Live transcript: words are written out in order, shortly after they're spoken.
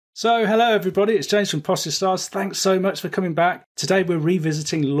So, hello everybody, it's James from Posture Stars. Thanks so much for coming back. Today we're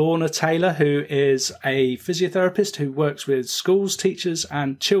revisiting Lorna Taylor, who is a physiotherapist who works with schools, teachers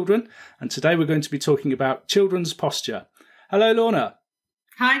and children. And today we're going to be talking about children's posture. Hello Lorna.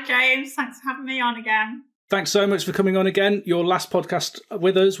 Hi James, thanks for having me on again. Thanks so much for coming on again. Your last podcast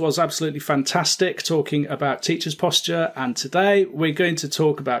with us was absolutely fantastic, talking about teachers' posture. And today we're going to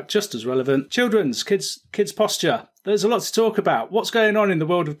talk about, just as relevant, kids' posture. There's a lot to talk about. What's going on in the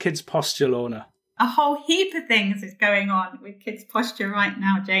world of kids' posture, Lorna? A whole heap of things is going on with kids' posture right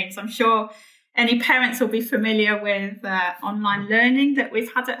now, James. I'm sure any parents will be familiar with online learning that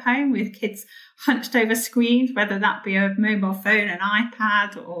we've had at home with kids hunched over screens, whether that be a mobile phone, an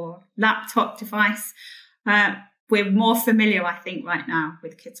iPad or laptop device. We're more familiar, I think, right now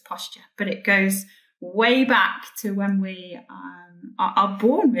with kids' posture, but it goes way back to when we are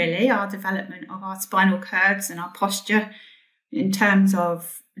born, really, our development of our spinal curves and our posture in terms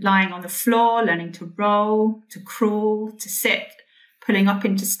of lying on the floor, learning to roll, to crawl, to sit, pulling up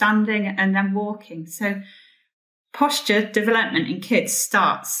into standing and then walking. So posture development in kids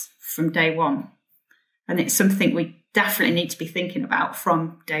starts from day one. And it's something we definitely need to be thinking about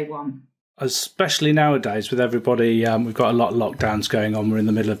from day one. Especially nowadays with everybody, we've got a lot of lockdowns going on. We're in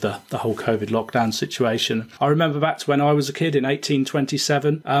the middle of the whole COVID lockdown situation. I remember back to when I was a kid in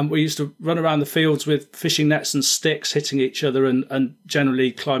 1827, we used to run around the fields with fishing nets and sticks, hitting each other and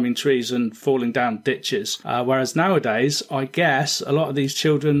generally climbing trees and falling down ditches. Whereas nowadays, I guess a lot of these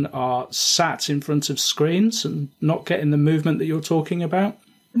children are sat in front of screens and not getting the movement that you're talking about.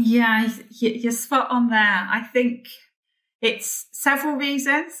 Yeah, you're spot on there. I think it's several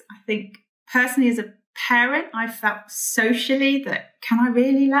reasons. I think personally, as a parent, I felt socially that can I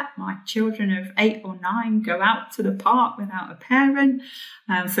really let my children of 8 or 9 go out to the park without a parent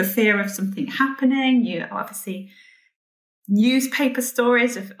for fear of something happening? You obviously newspaper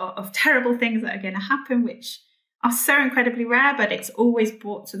stories of terrible things that are going to happen, which are so incredibly rare, but it's always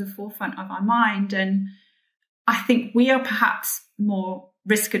brought to the forefront of our mind. And I think we are perhaps more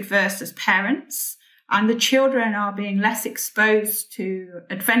risk adverse as parents. And the children are being less exposed to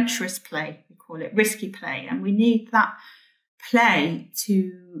adventurous play, we call it risky play. And we need that play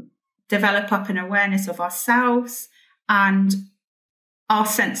to develop up an awareness of ourselves and our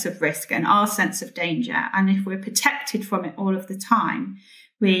sense of risk and our sense of danger. And if we're protected from it all of the time,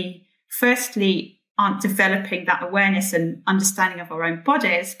 we firstly aren't developing that awareness and understanding of our own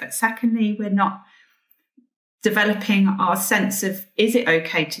bodies. But secondly, we're not developing our sense of, is it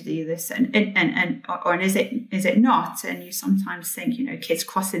okay to do this and is it not? And you sometimes think, kids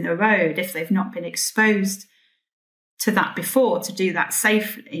crossing the road, if they've not been exposed to that before, to do that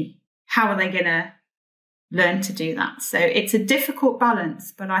safely, how are they going to learn to do that? So it's a difficult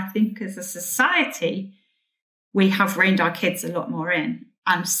balance, but I think as a society, we have reined our kids a lot more in.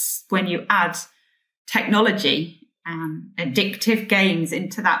 And when you add technology and addictive games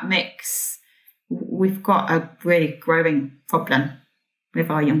into that mix, we've got a really growing problem with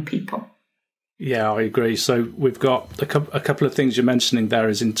our young people. Yeah, I agree. So we've got a couple of things you're mentioning there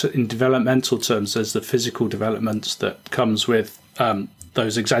is in developmental terms, there's the physical development that comes with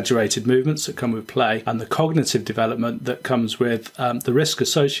those exaggerated movements that come with play, and the cognitive development that comes with the risk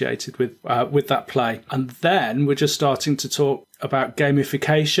associated with that play. And then we're just starting to talk about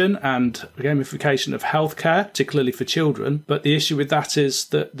gamification and gamification of healthcare, particularly for children. But the issue with that is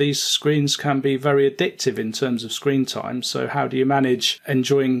that these screens can be very addictive in terms of screen time. So how do you manage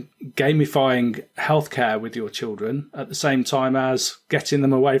enjoying gamifying healthcare with your children at the same time as getting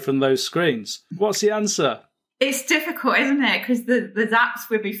them away from those screens? What's the answer? It's difficult, isn't it? Because the apps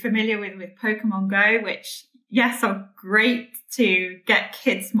we'll be familiar with Pokemon Go, which, yes, are great to get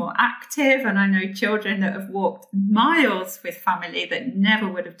kids more active. And I know children that have walked miles with family that never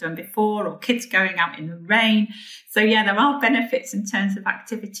would have done before, or kids going out in the rain. So, yeah, there are benefits in terms of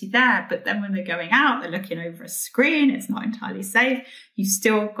activity there. But then when they're going out, they're looking over a screen. It's not entirely safe. You've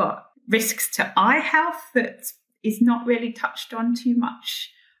still got risks to eye health that is not really touched on too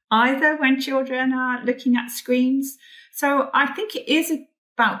much either when children are looking at screens. So I think it is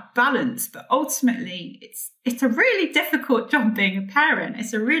about balance, but ultimately it's a really difficult job being a parent.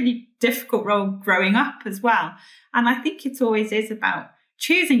 It's a really difficult role growing up as well. And I think it always is about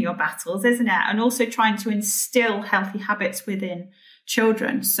choosing your battles, isn't it? And also trying to instill healthy habits within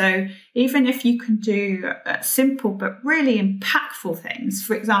children. So even if you can do simple but really impactful things,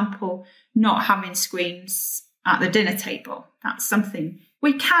 for example, not having screens at the dinner table, that's something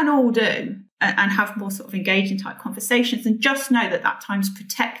we can all do and have more sort of engaging type conversations, and just know that that time's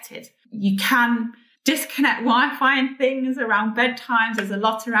protected. You can disconnect Wi-Fi and things around bedtimes. There's a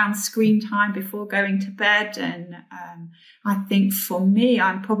lot around screen time before going to bed. And I think for me,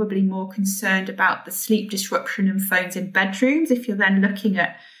 I'm probably more concerned about the sleep disruption and phones in bedrooms. If you're then looking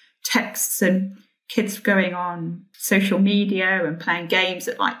at texts and kids going on social media and playing games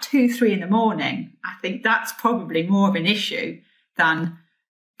at like 2, 3 in the morning, I think that's probably more of an issue than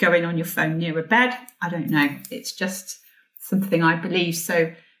going on your phone near a bed. I don't know. It's just something I believe.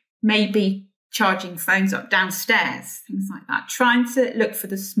 So maybe charging phones up downstairs, things like that. Trying to look for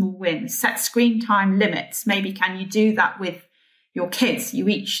the small wins, set screen time limits. Maybe can you do that with your kids? You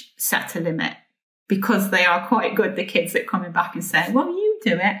each set a limit because they are quite good, the kids that are coming back and saying, well, you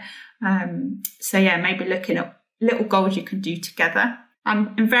do it. So yeah, maybe looking at little goals you can do together.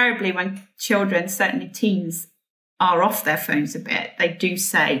 And invariably when children, certainly teens, are off their phones a bit, they do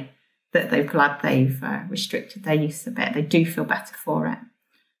say that they're glad they've restricted their use a bit. They do feel better for it.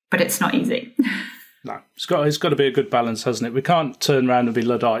 But it's not easy. No, it's got to be a good balance, hasn't it? We can't turn around and be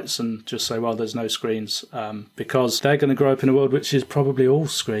Luddites and just say, well, there's no screens, because they're going to grow up in a world which is probably all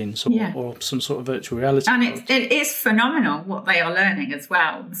screens or some sort of virtual reality. And it is phenomenal what they are learning as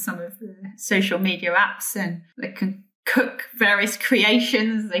well. Some of the social media apps, and they can cook various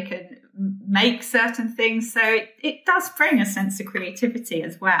creations, they can make certain things. So it does bring a sense of creativity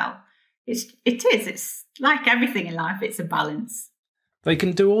as well. It's like everything in life, it's a balance. They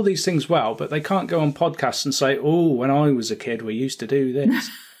can do all these things well, but they can't go on podcasts and say, oh, when I was a kid, we used to do this.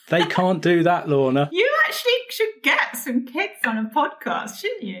 They can't do that, Lorna. You actually should get some kids on a podcast,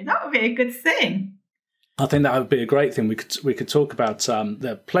 shouldn't you? That would be a good thing. I think that would be a great thing. We could talk about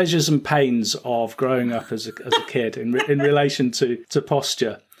the pleasures and pains of growing up as a kid in relation to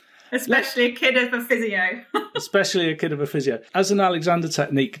posture. Especially a kid of a physio. Especially a kid of a physio. As an Alexander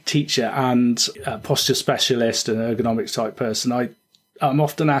Technique teacher and a posture specialist and ergonomics type person, I'm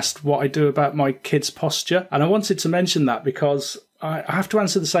often asked what I do about my kids' posture. And I wanted to mention that because I have to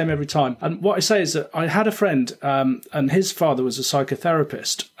answer the same every time. And what I say is that I had a friend and his father was a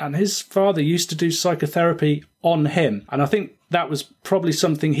psychotherapist, and his father used to do psychotherapy on him. And I think that was probably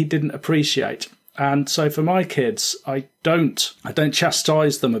something he didn't appreciate. And so for my kids, I don't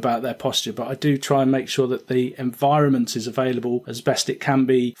chastise them about their posture, but I do try and make sure that the environment is available as best it can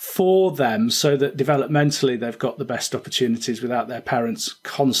be for them so that developmentally they've got the best opportunities without their parents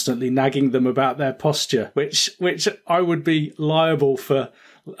constantly nagging them about their posture, which I would be liable for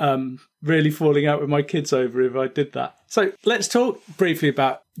really falling out with my kids over if I did that. So let's talk briefly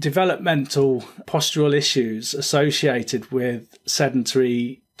about developmental postural issues associated with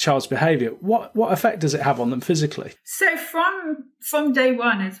sedentary child's behaviour. What effect does it have on them physically? So from day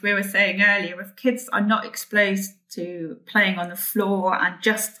one, as we were saying earlier, if kids are not exposed to playing on the floor and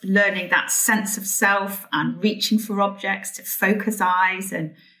just learning that sense of self and reaching for objects to focus eyes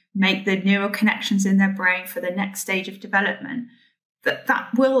and make the neural connections in their brain for the next stage of development, that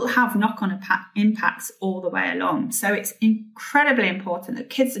will have knock-on impacts all the way along. So it's incredibly important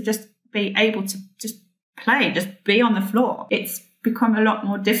that kids are just be able to just play, just be on the floor. It's become a lot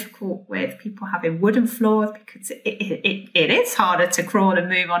more difficult with people having wooden floors because it is harder to crawl and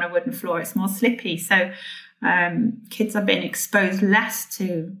move on a wooden floor. It's more slippy. So kids are being exposed less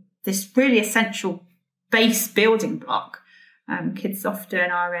to this really essential base building block. Kids often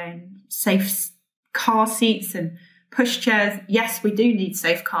are in safe car seats and pushchairs. Yes, we do need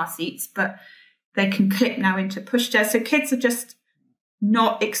safe car seats, but they can clip now into pushchairs. So kids are just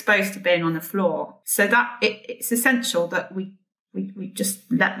not exposed to being on the floor. So that it's essential that we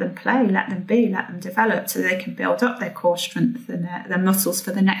just let them play, let them be, let them develop so they can build up their core strength and their muscles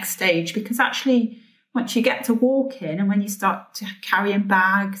for the next stage. Because actually, once you get to walking and when you start to carrying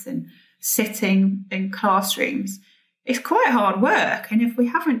bags and sitting in classrooms, it's quite hard work. And if we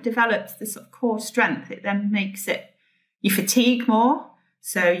haven't developed this sort of core strength, it then makes you fatigue more.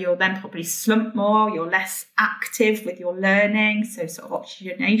 So you'll then probably slump more. You're less active with your learning. So sort of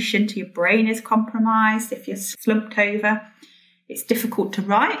oxygenation to your brain is compromised if you're slumped over. It's difficult to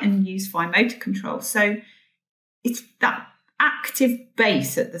write and use fine motor control. So it's that active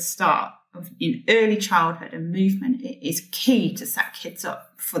base at the start of early childhood and movement is key to set kids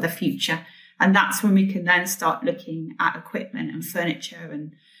up for the future. And that's when we can then start looking at equipment and furniture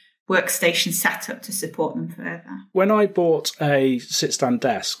and workstation setup to support them further. When I bought a sit-stand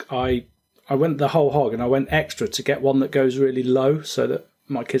desk, I went the whole hog and I went extra to get one that goes really low so that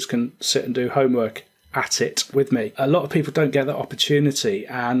my kids can sit and do homework at it with me. A lot of people don't get that opportunity,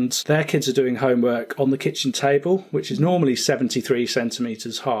 and their kids are doing homework on the kitchen table, which is normally 73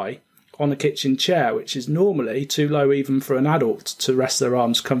 centimetres high, on a kitchen chair, which is normally too low even for an adult to rest their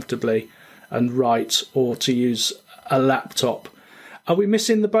arms comfortably and write or to use a laptop. Are we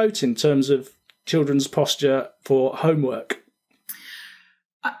missing the boat in terms of children's posture for homework?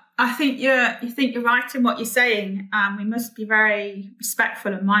 I think you're right in what you're saying. We must be very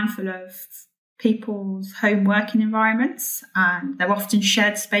respectful and mindful of people's home working environments, and they're often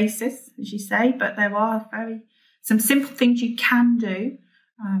shared spaces, as you say, but there are some simple things you can do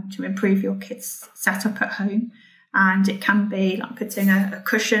to improve your kids' setup at home. And it can be like putting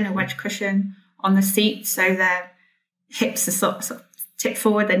a wedge cushion on the seat so their hips are sort of tip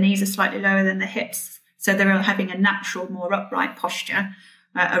forward, their knees are slightly lower than the hips, so they're having a natural, more upright posture.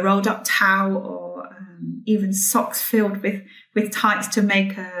 A rolled up towel, or even socks filled with tights to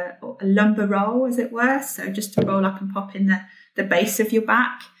make a lumbar roll, as it were. So just to roll up and pop in the base of your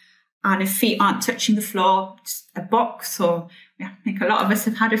back. And if feet aren't touching the floor, just a box, or I think a lot of us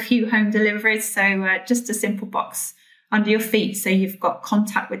have had a few home deliveries. So just a simple box under your feet, so you've got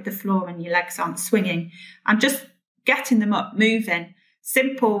contact with the floor and your legs aren't swinging. And just getting them up, moving.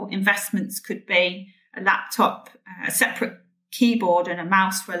 Simple investments could be a laptop, a separate keyboard and a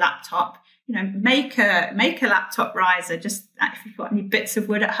mouse for a laptop. Make a laptop riser. Just if you've got any bits of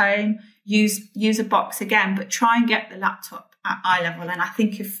wood at home, use a box again, but try and get the laptop at eye level. And I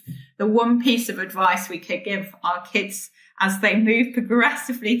think if the one piece of advice we could give our kids as they move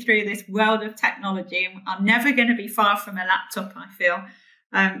progressively through this world of technology, and are never going to be far from a laptop, I feel,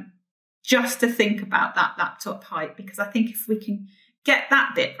 just to think about that laptop height, because I think if we can get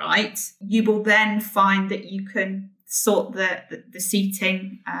that bit right, you will then find that you can sort the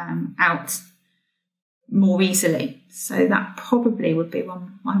seating out more easily. So that probably would be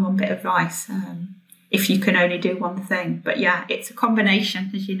my one bit of advice, if you can only do one thing. But yeah, it's a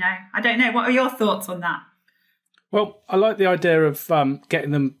combination, as you know. I don't know, what are your thoughts on that? Well, I like the idea of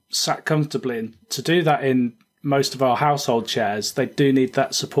getting them sat comfortably, and to do that in most of our household chairs, they do need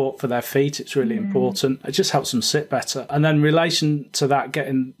that support for their feet. It's really important. It just helps them sit better. And then in relation to that,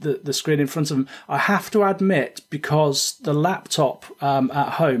 getting the screen in front of them, I have to admit, because the laptop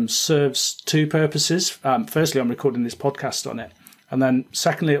at home serves two purposes. Firstly, I'm recording this podcast on it. And then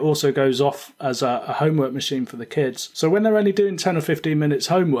secondly, it also goes off as a homework machine for the kids. So when they're only doing 10 or 15 minutes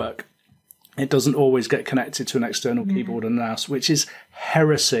homework, it doesn't always get connected to an external keyboard and mouse, which is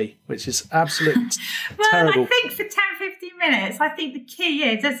heresy, which is absolutely terrible. I think for 10, 15 minutes, I think the key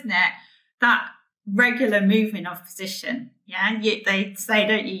is, isn't it, that regular moving of position. Yeah, they say,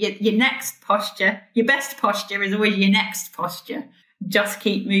 don't you, your next posture, your best posture is always your next posture. Just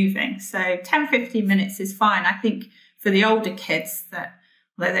keep moving. So 10, 15 minutes is fine. I think for the older kids, that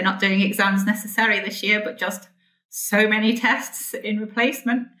although they're not doing exams necessarily this year, but just so many tests in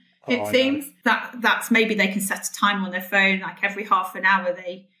replacement, it seems that's maybe they can set a time on their phone, like every half an hour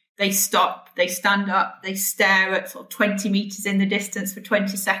they stop, they stand up, they stare at sort of 20 meters in the distance for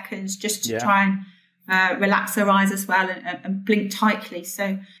 20 seconds just to try and relax their eyes as well, and blink tightly.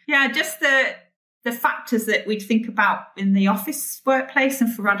 So yeah, just the factors that we'd think about in the office workplace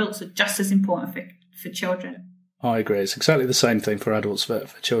and for adults are just as important for children. I agree. It's exactly the same thing for adults for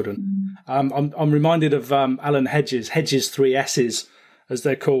children. I'm reminded of Alan Hedges' 3 S's, as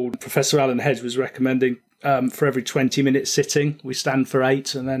they're called. Professor Alan Hedge was recommending for every 20-minute sitting, we stand for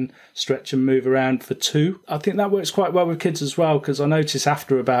 8 and then stretch and move around for 2. I think that works quite well with kids as well, because I notice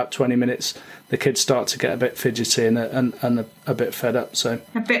after about 20 minutes, the kids start to get a bit fidgety and a bit fed up. So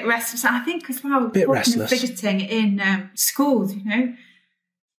a bit restless. I think as well, fidgeting in schools,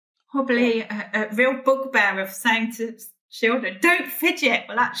 probably a real bugbear of saying to children, don't fidget.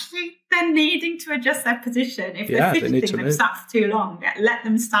 Well, actually, they're needing to adjust their position. If they're fidgeting, they've sat for too long, let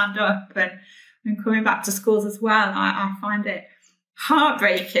them stand up. And coming back to schools as well, I find it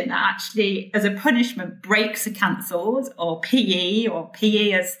heartbreaking that actually, as a punishment, breaks are cancelled, or PE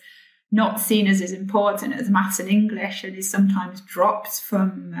is not seen as important as maths and English, and is sometimes dropped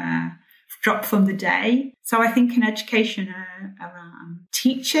from the day. So I think in education around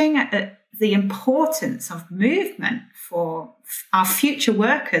teaching the importance of movement for our future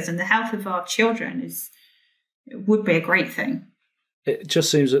workers and the health of our children would be a great thing. It just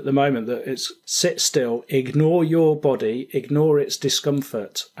seems at the moment that it's sit still, ignore your body, ignore its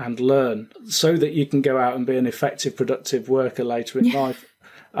discomfort, and learn, so that you can go out and be an effective, productive worker later in life.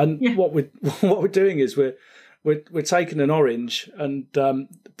 And what we're doing is we're taking an orange and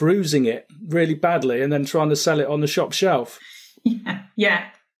bruising it really badly, and then trying to sell it on the shop shelf. Yeah.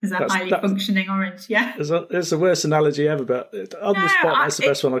 Is a highly functioning orange, It's the worst analogy ever, but on the spot, that's the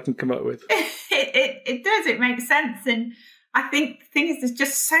best one I can come up with. It does. It makes sense. And I think the thing is, there's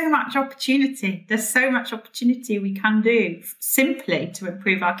just so much opportunity. There's so much opportunity we can do simply to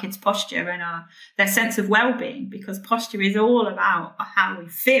improve our kids' posture and their sense of well-being, because posture is all about how we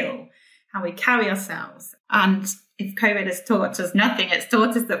feel, how we carry ourselves. And if COVID has taught us nothing, it's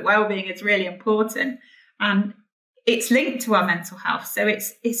taught us that well-being is really important, and it's linked to our mental health. So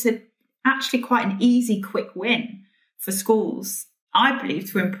it's actually quite an easy, quick win for schools, I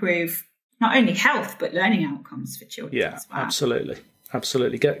believe, to improve not only health but learning outcomes for children as well.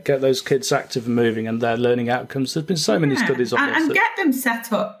 Absolutely. Get those kids active and moving, and their learning outcomes. There's been so many studies on this. And get them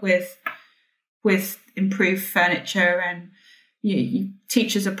set up with improved furniture, and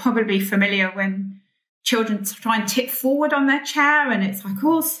teachers are probably familiar when children try and tip forward on their chair, and it's like,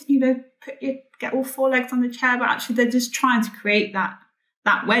 get all four legs on the chair, but actually they're just trying to create that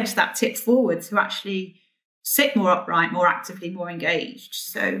wedge, that tip forward, to actually sit more upright, more actively, more engaged.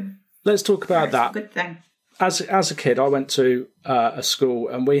 So let's talk about that. It's a good thing. As a kid, I went to a school,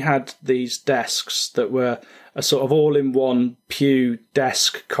 and we had these desks that were a sort of all-in-one pew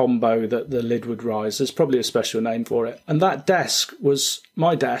desk combo that the lid would rise. There's probably a special name for it. And that desk was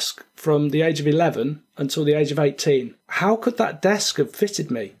my desk from the age of 11 until the age of 18. How could that desk have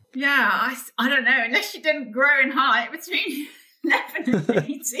fitted me? Yeah, I don't know, unless you didn't grow in height between 11 and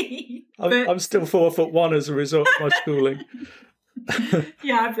 18. I'm still 4'1" as a result of my schooling.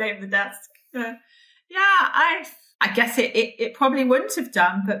 Yeah, I blame the desk. I guess it probably wouldn't have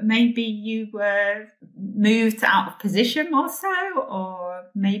done, but maybe you were moved out of position more so, or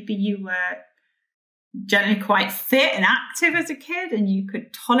maybe you were generally quite fit and active as a kid and you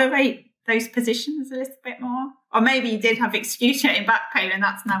could tolerate those positions a little bit more. Or maybe you did have excruciating back pain, and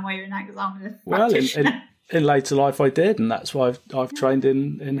that's now why you're an exam practitioner. In later life I did, and that's why I've trained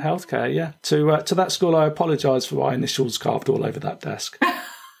in healthcare, yeah. To that school, I apologise for my initials carved all over that desk.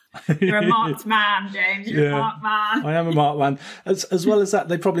 You're a marked man, James. You're a marked man. I am a marked man. As well as that,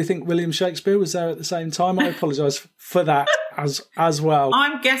 they probably think William Shakespeare was there at the same time. I apologise for that as well.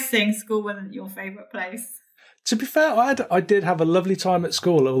 I'm guessing school wasn't your favourite place. To be fair, I did have a lovely time at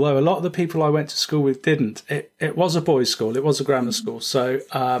school, although a lot of the people I went to school with didn't. It was a boys' school. It was a grammar school. So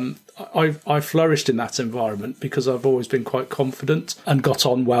I flourished in that environment because I've always been quite confident and got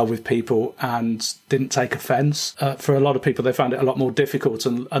on well with people and didn't take offence. For a lot of people, they found it a lot more difficult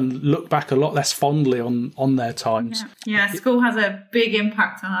and look back a lot less fondly on their times. Yeah, school has a big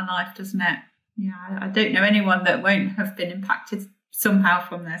impact on our life, doesn't it? Yeah, I don't know anyone that won't have been impacted somehow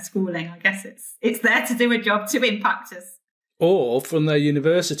from their schooling. I guess it's there to do a job to impact us. Or from their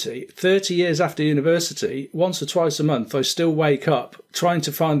university. 30 years after university, once or twice a month, I still wake up trying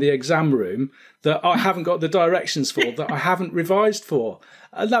to find the exam room that I haven't got the directions for, that I haven't revised for.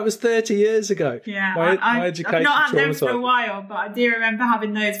 And that was 30 years ago. Yeah, my education I've not had those for a while, but I do remember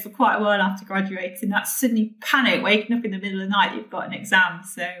having those for quite a while after graduating. That suddenly panic, waking up in the middle of the night, you've got an exam.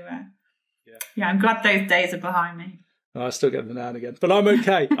 So, I'm glad those days are behind me. I still get them now and again, but I'm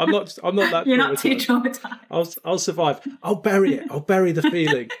okay. I'm not that. You're not too traumatized. I'll survive. I'll bury it. I'll bury the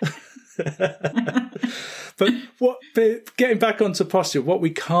feeling. But getting back onto posture, what we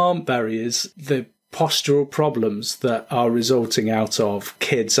can't bury is the postural problems that are resulting out of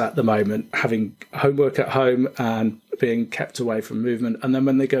kids at the moment having homework at home and being kept away from movement, and then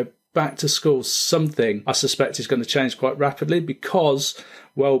when they go back to school, something I suspect is going to change quite rapidly because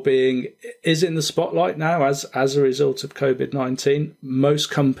well-being is in the spotlight now as a result of COVID-19. Most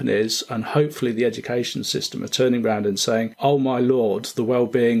companies and hopefully the education system are turning around and saying, oh my Lord, the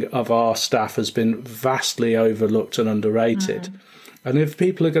well-being of our staff has been vastly overlooked and underrated. And if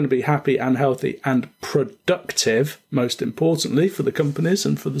people are going to be happy and healthy and productive, most importantly for the companies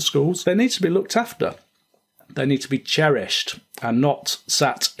and for the schools, they need to be looked after. They need to be cherished and not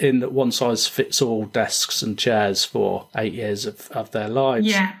sat in one-size-fits-all desks and chairs for 8 years of their lives.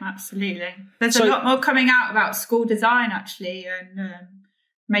 Yeah, absolutely. There's a lot more coming out about school design, actually, and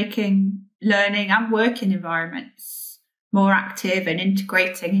making learning and working environments more active and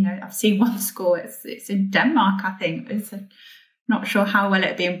integrating. I've seen one school, it's in Denmark, I think. Not sure how well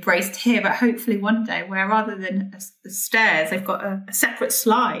it'd be embraced here, but hopefully one day, where rather than the stairs, they've got a separate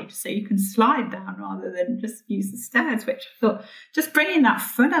slide, so you can slide down rather than just use the stairs, which I thought just bringing that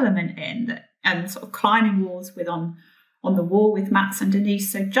fun element in and sort of climbing walls with on the wall with mats underneath.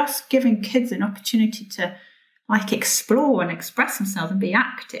 So just giving kids an opportunity to explore and express themselves and be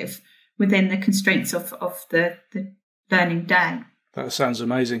active within the constraints of the learning day. That sounds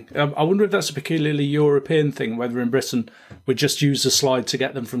amazing. I wonder if that's a peculiarly European thing, whether in Britain we just use a slide to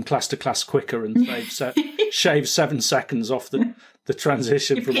get them from class to class quicker and shave 7 seconds off the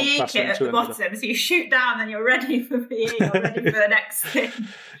transition you from one classroom to another. Bottom, so you shoot down and you're ready for PE, you're ready for the next thing.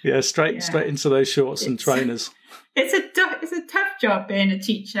 Yeah, straight into those shorts and trainers. It's a tough job being a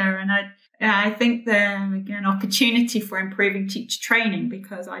teacher, and Yeah, I think there's, again, opportunity for improving teacher training,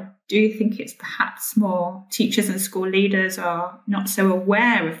 because I do think it's perhaps more teachers and school leaders are not so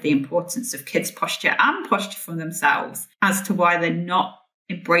aware of the importance of kids' posture and posture for themselves as to why they're not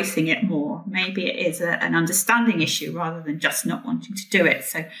embracing it more. Maybe it is an understanding issue rather than just not wanting to do it.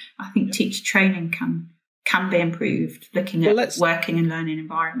 So I think teacher training can be improved, looking at working and learning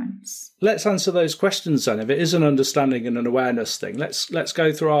environments. Let's answer those questions then. If it is an understanding and an awareness thing, let's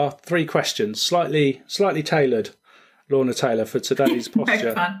go through our 3 questions, slightly tailored, Lorna Taylor, for today's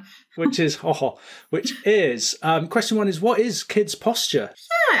posture, which is question 1 is, what is kids' posture?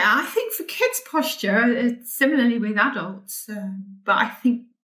 Yeah, I think for kids' posture, it's similarly with adults, but I think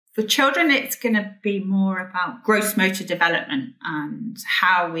for children, it's going to be more about gross motor development and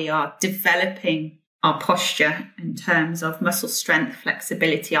how we are developing our posture in terms of muscle strength,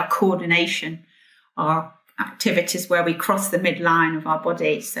 flexibility, our coordination, our activities where we cross the midline of our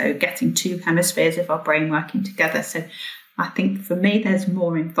body. So getting 2 hemispheres of our brain working together. So I think for me, there's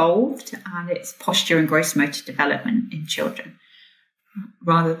more involved, and it's posture and gross motor development in children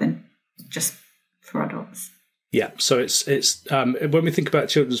rather than just for adults. Yeah, so it's when we think about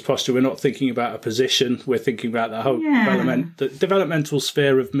children's posture, we're not thinking about a position. We're thinking about the whole the developmental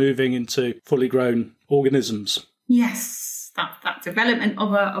sphere of moving into fully grown organisms. Yes, that development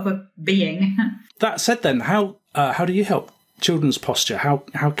of a being. That said, then how do you help children's posture?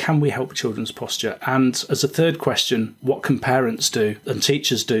 How can we help children's posture? And as a third question, what can parents do and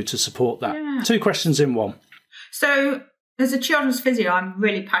teachers do to support that? Yeah. 2 questions in one. So as a children's physio, I'm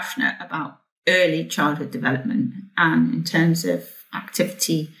really passionate about early childhood development, and in terms of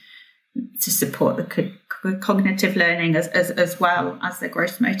activity to support the cognitive learning as well as the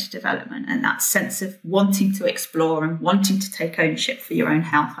gross motor development, and that sense of wanting to explore and wanting to take ownership for your own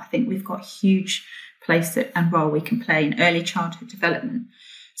health. I think we've got a huge place and role we can play in early childhood development.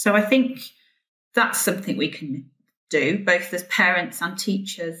 So I think that's something we can do, both as parents and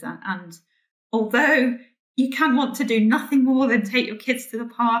teachers. And although you can want to do nothing more than take your kids to the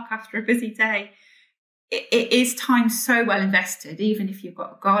park after a busy day, it is time so well invested. Even if you've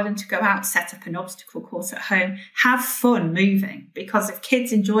got a garden to go out, set up an obstacle course at home, have fun moving, because if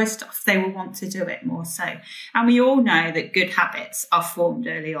kids enjoy stuff, they will want to do it more so. And we all know that good habits are formed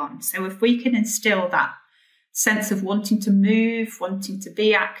early on. So if we can instill that sense of wanting to move, wanting to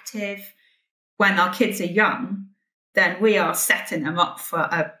be active when our kids are young, then we are setting them up for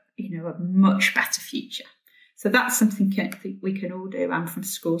a much better future. So that's something we can all do, and from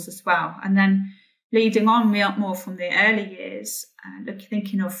schools as well. And then leading on more from the early years,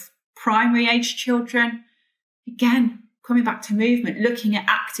 thinking of primary age children, again, coming back to movement, looking at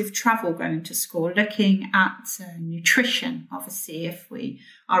active travel going to school, looking at nutrition. Obviously, if we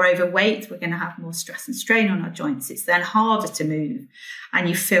are overweight, we're going to have more stress and strain on our joints. It's then harder to move, and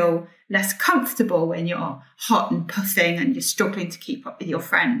you feel less comfortable when you're hot and puffing and you're struggling to keep up with your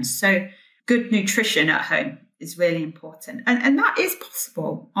friends. So good nutrition at home is really important. And that is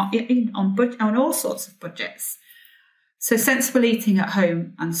possible on all sorts of budgets. So sensible eating at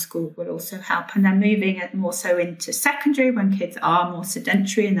home and school will also help. And then moving it more so into secondary, when kids are more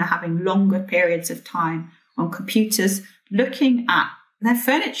sedentary and they're having longer periods of time on computers, looking at their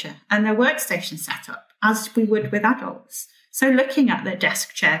furniture and their workstation setup as we would with adults. So looking at the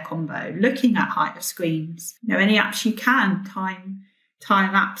desk chair combo, looking at height of screens, any apps you can, time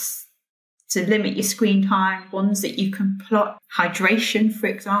apps to limit your screen time, ones that you can plot hydration, for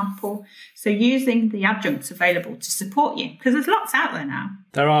example. So using the adjuncts available to support you, because there's lots out there now.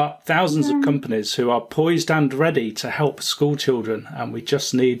 There are thousands of companies who are poised and ready to help school children, and we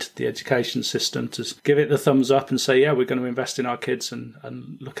just need the education system to give it the thumbs up and say, yeah, we're going to invest in our kids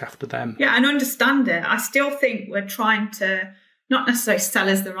and look after them. Yeah, and understand it. I still think we're trying to, not necessarily sell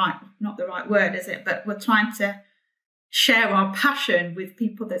is not the right word, is it? But we're trying to share our passion with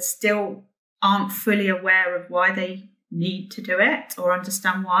people that still aren't fully aware of why they need to do it or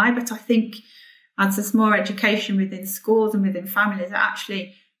understand why. But I think as there's more education within schools and within families, that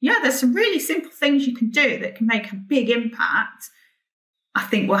actually, there's some really simple things you can do that can make a big impact. I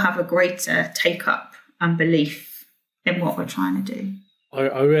think we'll have a greater take-up and belief in what we're trying to do.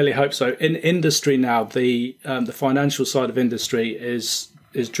 I really hope so. In industry now, the financial side of industry is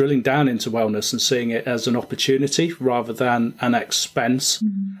drilling down into wellness and seeing it as an opportunity rather than an expense.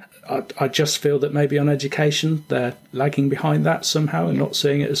 I just feel that maybe on education, they're lagging behind that somehow and not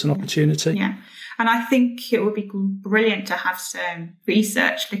seeing it as an opportunity. Yeah. And I think it would be brilliant to have some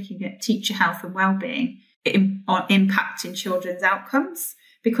research looking at teacher health and wellbeing on impacting children's outcomes,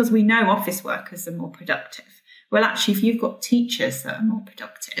 because we know office workers are more productive. Well, actually, if you've got teachers that are more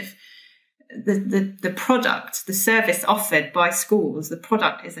productive, the product, the service offered by schools, the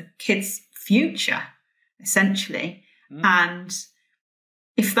product is a kids future, essentially. And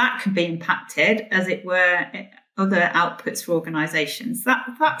if that can be impacted, as it were, other outputs for organisations,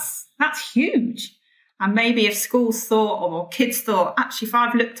 that's huge. And maybe if schools thought, or kids thought, actually, if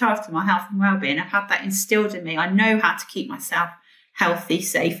I've looked after my health and well-being, I've had that instilled in me, I know how to keep myself healthy,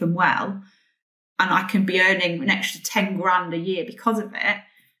 safe and well, and I can be earning an extra 10 grand a year because of it,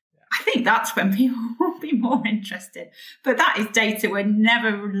 I think that's when people will be more interested. But that is data we're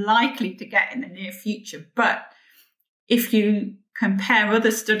never likely to get in the near future. But if you compare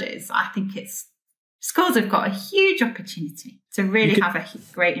other studies, I think schools have got a huge opportunity to really have a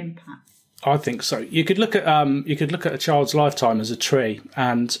great impact. I think so. You could look at a child's lifetime as a tree,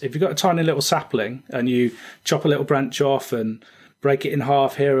 and if you've got a tiny little sapling and you chop a little branch off and break it in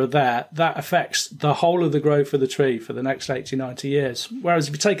half here or there, that affects the whole of the growth of the tree for the next 80, 90 years. Whereas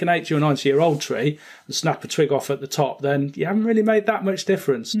if you take an 80 or 90-year-old tree and snap a twig off at the top, then you haven't really made that much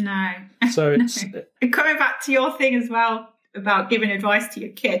difference. No. So it's... And coming back to your thing as well about giving advice to your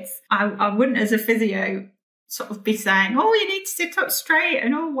kids, I wouldn't, as a physio, sort of be saying, oh, you need to sit up straight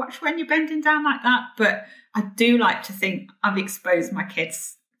and oh, watch when you're bending down like that. But I do like to think I've exposed my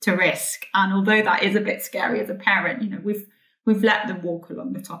kids to risk. And although that is a bit scary as a parent, we've let them walk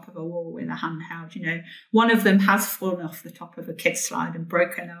along the top of a wall with a handheld. One of them has fallen off the top of a kid's slide and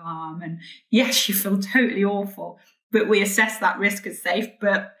broken her arm. And yes, you feel totally awful, but we assess that risk as safe.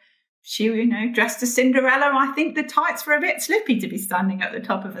 But she, dressed as Cinderella, I think the tights were a bit slippy to be standing at the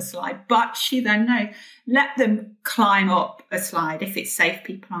top of a slide. But she then knows, let them climb up a slide. If it's safe,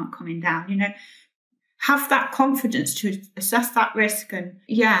 people aren't coming down, have that confidence to assess that risk. And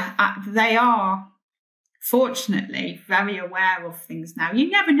they are fortunately very aware of things now. You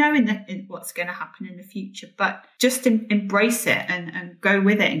never know in what's going to happen in the future, but just embrace it and go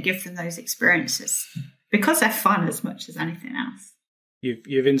with it and give them those experiences because they're fun as much as anything else.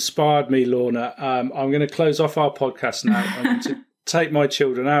 You've inspired me, Lorna. I'm going to close off our podcast now. I'm going to take my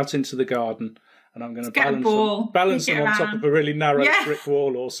children out into the garden and I'm going to balance them on top of a really narrow brick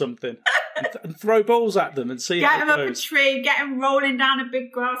wall or something and throw balls at them and see how it goes. Get them up a tree, get them rolling down a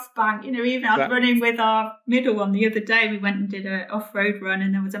big grass bank. Even I was running with our middle one the other day. We went and did an off-road run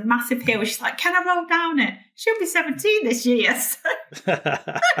and there was a massive hill. She's like, can I roll down it? She'll be 17 this year.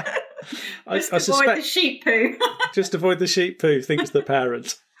 I suspect the sheep poo. Just avoid the sheep poo, thinks the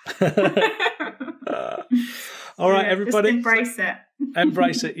parent. All right, everybody. Just embrace it.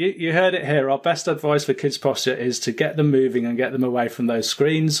 Embrace it. You heard it here. Our best advice for kids' posture is to get them moving and get them away from those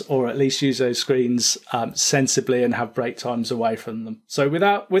screens, or at least use those screens sensibly and have break times away from them. So with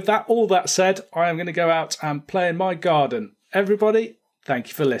all that said, I am going to go out and play in my garden. Everybody, thank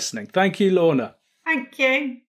you for listening. Thank you, Lorna. Thank you.